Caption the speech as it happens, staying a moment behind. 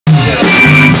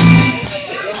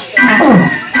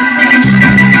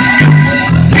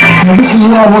This is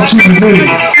what I want you to do.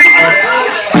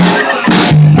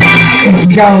 If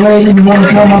you got a lady and you want to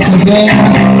come up and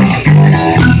dance,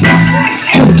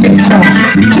 come get some.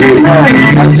 T-Ray,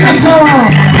 come get some.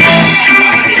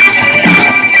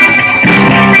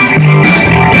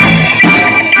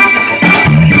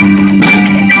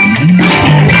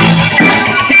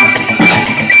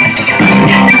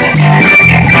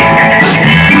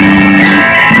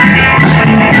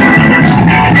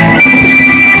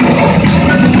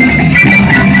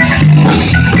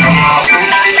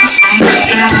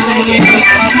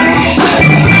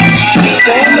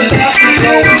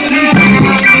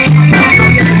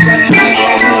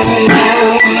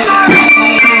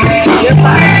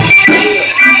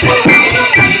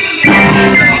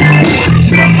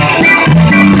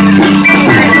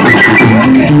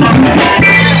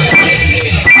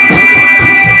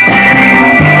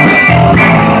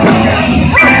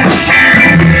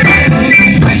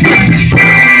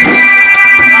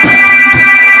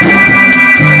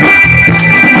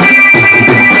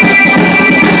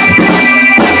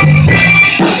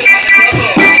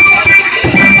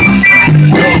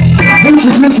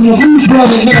 The Blues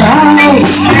Brothers in the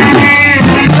house.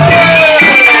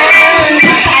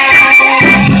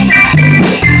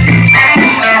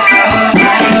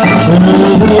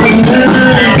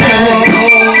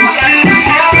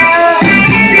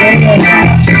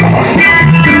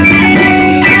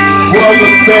 Was the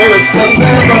 3rd of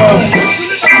September,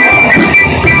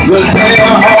 the day I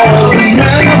always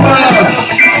remember.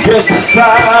 Yes, I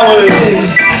was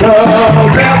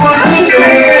that was the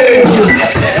day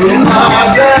my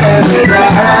daddy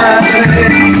died.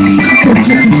 It's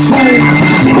just a shame.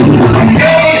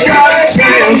 Never got a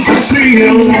chance to see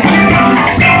him.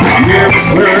 Never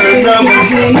heard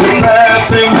nothing but bad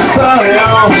things about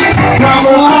him.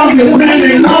 Mama, I've been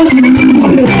waiting on you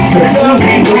to tell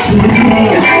me what you do.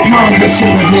 Mama just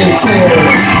should have been said.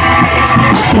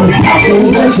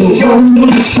 There's a room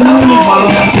with the sun, Mama,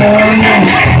 tell me.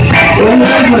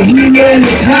 Whenever he made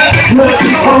his hat, was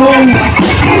his home.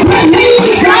 When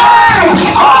he died,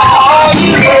 oh,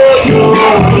 you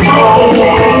know.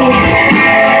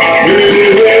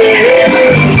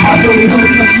 I don't know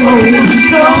if I'm going to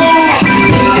show.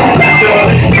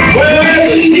 When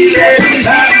he made his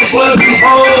hat, was his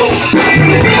home.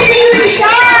 When he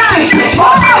died,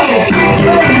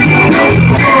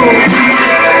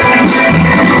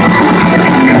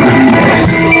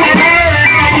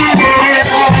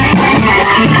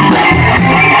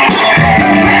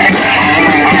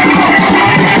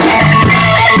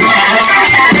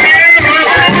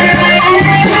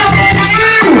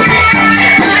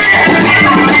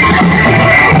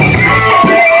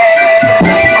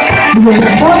 we're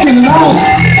fucking lost.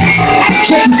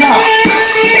 Check this out.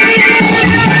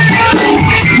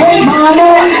 Hey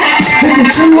mama, this is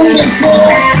true what they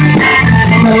said.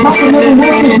 The fucking little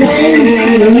work the game,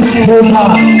 and you can go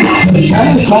high. The guy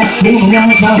talks to me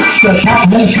around town, the top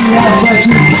makes you outside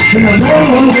you, and the little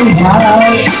ones are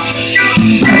right.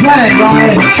 That ain't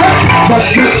right. But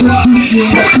get to do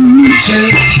the future.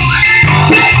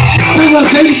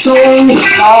 Civilization,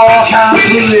 all kinds of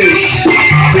religion.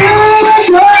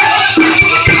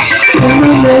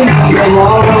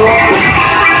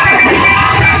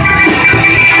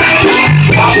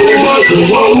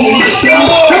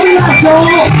 Let me out, Joe.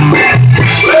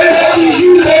 Wherever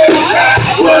you lay that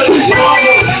was his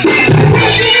home.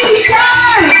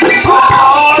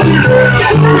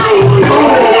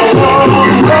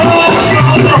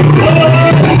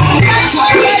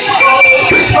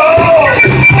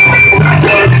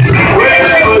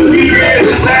 Wherever he lay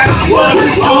that was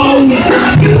his home.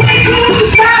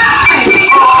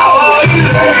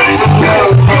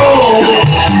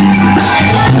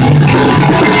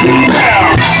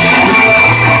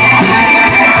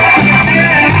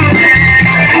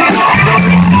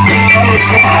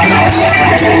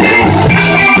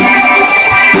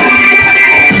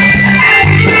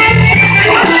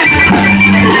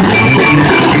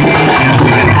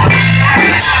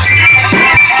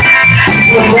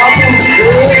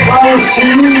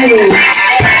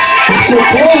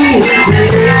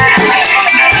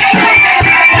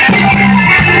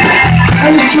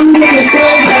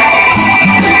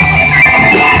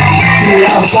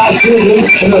 Outside children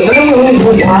and the little ones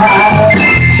will die.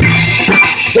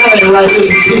 That ain't right,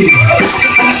 listen to you.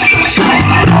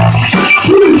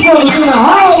 Blues Brothers in the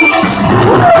house.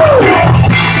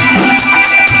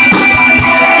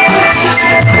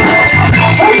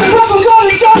 Hey, the brother got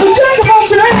himself a jacket on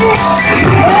today.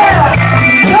 Yeah.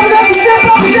 Coming up and step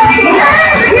up and down to the man.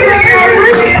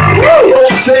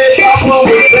 Don't say Papa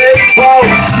with baseball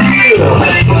steel.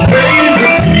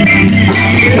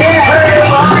 Yeah. Hey,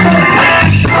 Mama.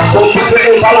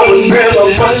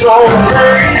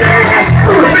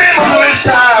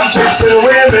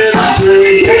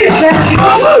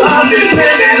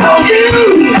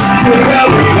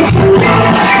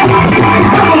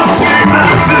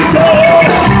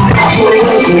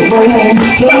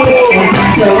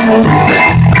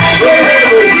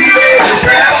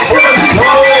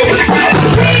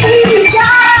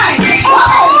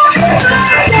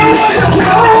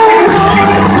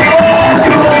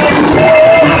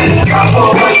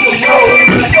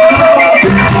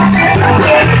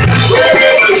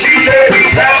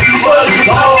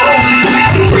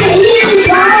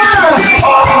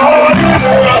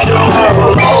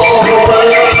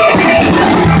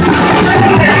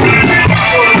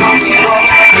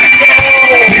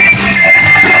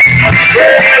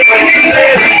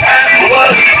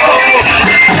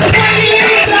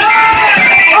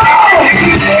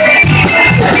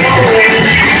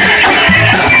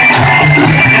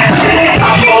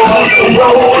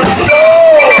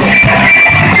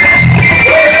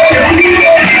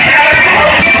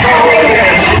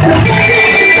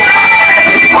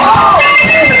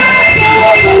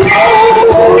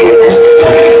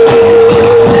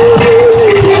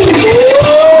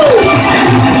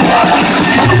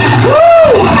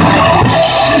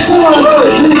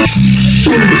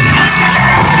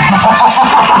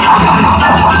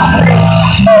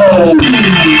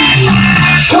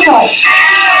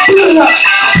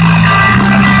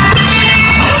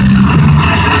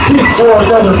 For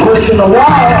another break in the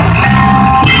wire.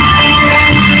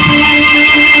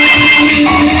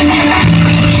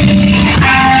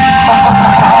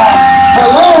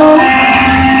 Hello?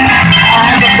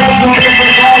 I'm the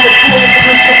president of all the Floyd and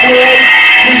Mr. Floyd.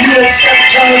 Do you accept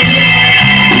charges?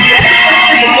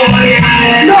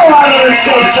 No, I don't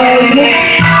accept charges.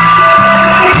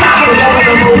 Because I'm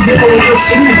the most illiterate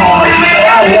sweetheart. And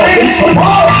I want me some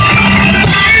more.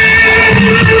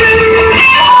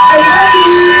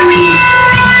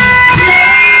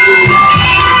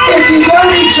 If you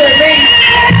don't eat your meat,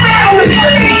 how is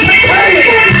your meat to pretty?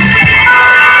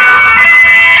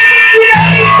 If you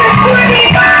don't eat your pretty,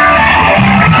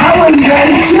 how are you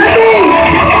gonna eat your meat?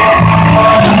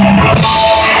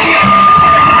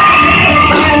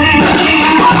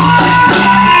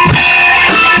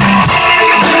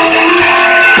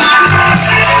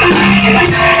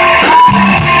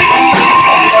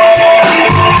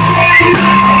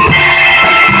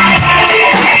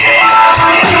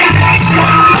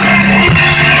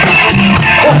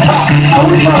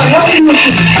 We're trying to help you with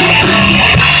this.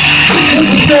 This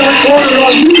is being recorded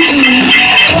on YouTube.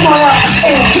 Come on out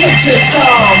and get you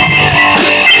some.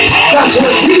 That's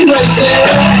what T-Ray said.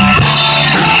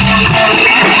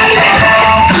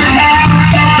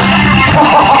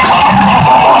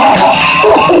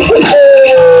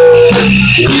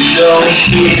 We don't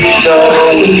need no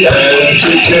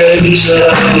education.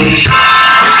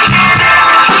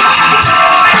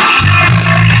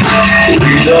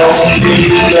 We don't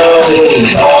need no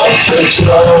thoughts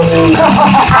control.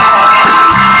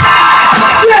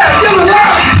 Yeah, give it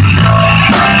up.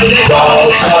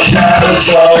 Thoughts are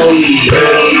catastrophe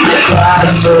in the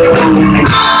classroom.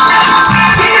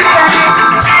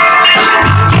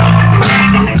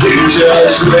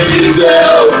 Teachers leave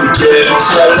their kids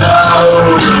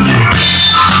alone.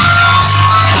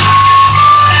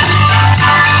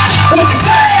 What you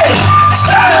say?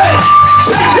 Hey,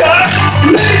 teacher,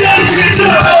 leave them kids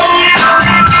alone.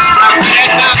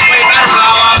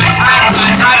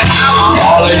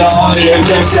 All in all, you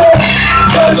just got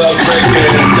another brick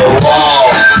in the wall.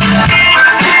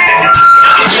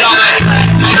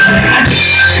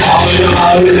 All in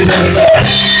all, you just got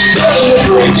another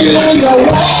brick in the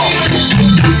wall.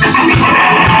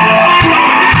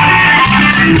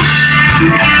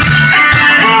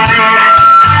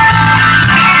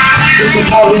 This is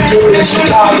how we do it in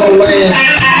Chicago land.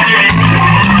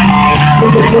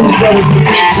 With the Blues Brothers and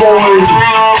Pink Floyd.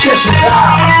 Check it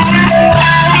out.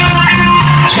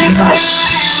 Check it out.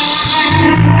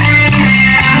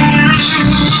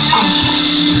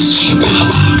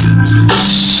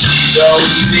 Don't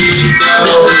need no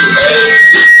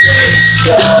education.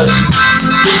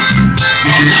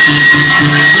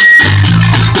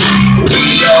 We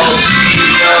don't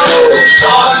need no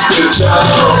thoughts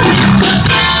control.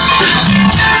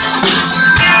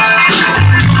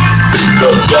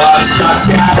 The God's not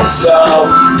castle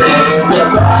in the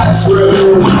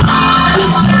classroom.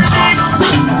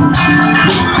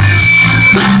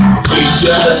 We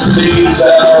just leave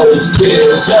those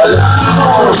kids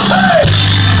alone. Hey!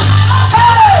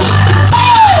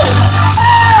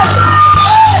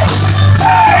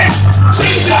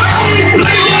 Teacher,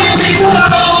 leave those kids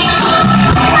alone.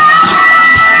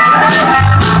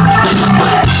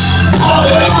 All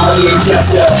in all, you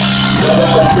just got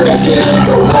another brick in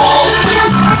the wall.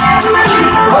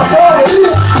 What's up with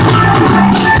you?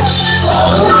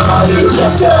 All in all, you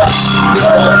just got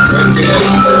another brick in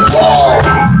the wall.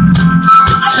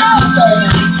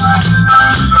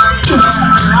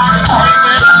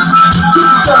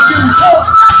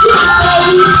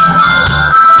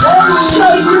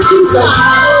 because you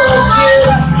know as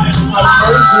kids, I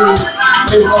told you,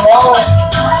 they were all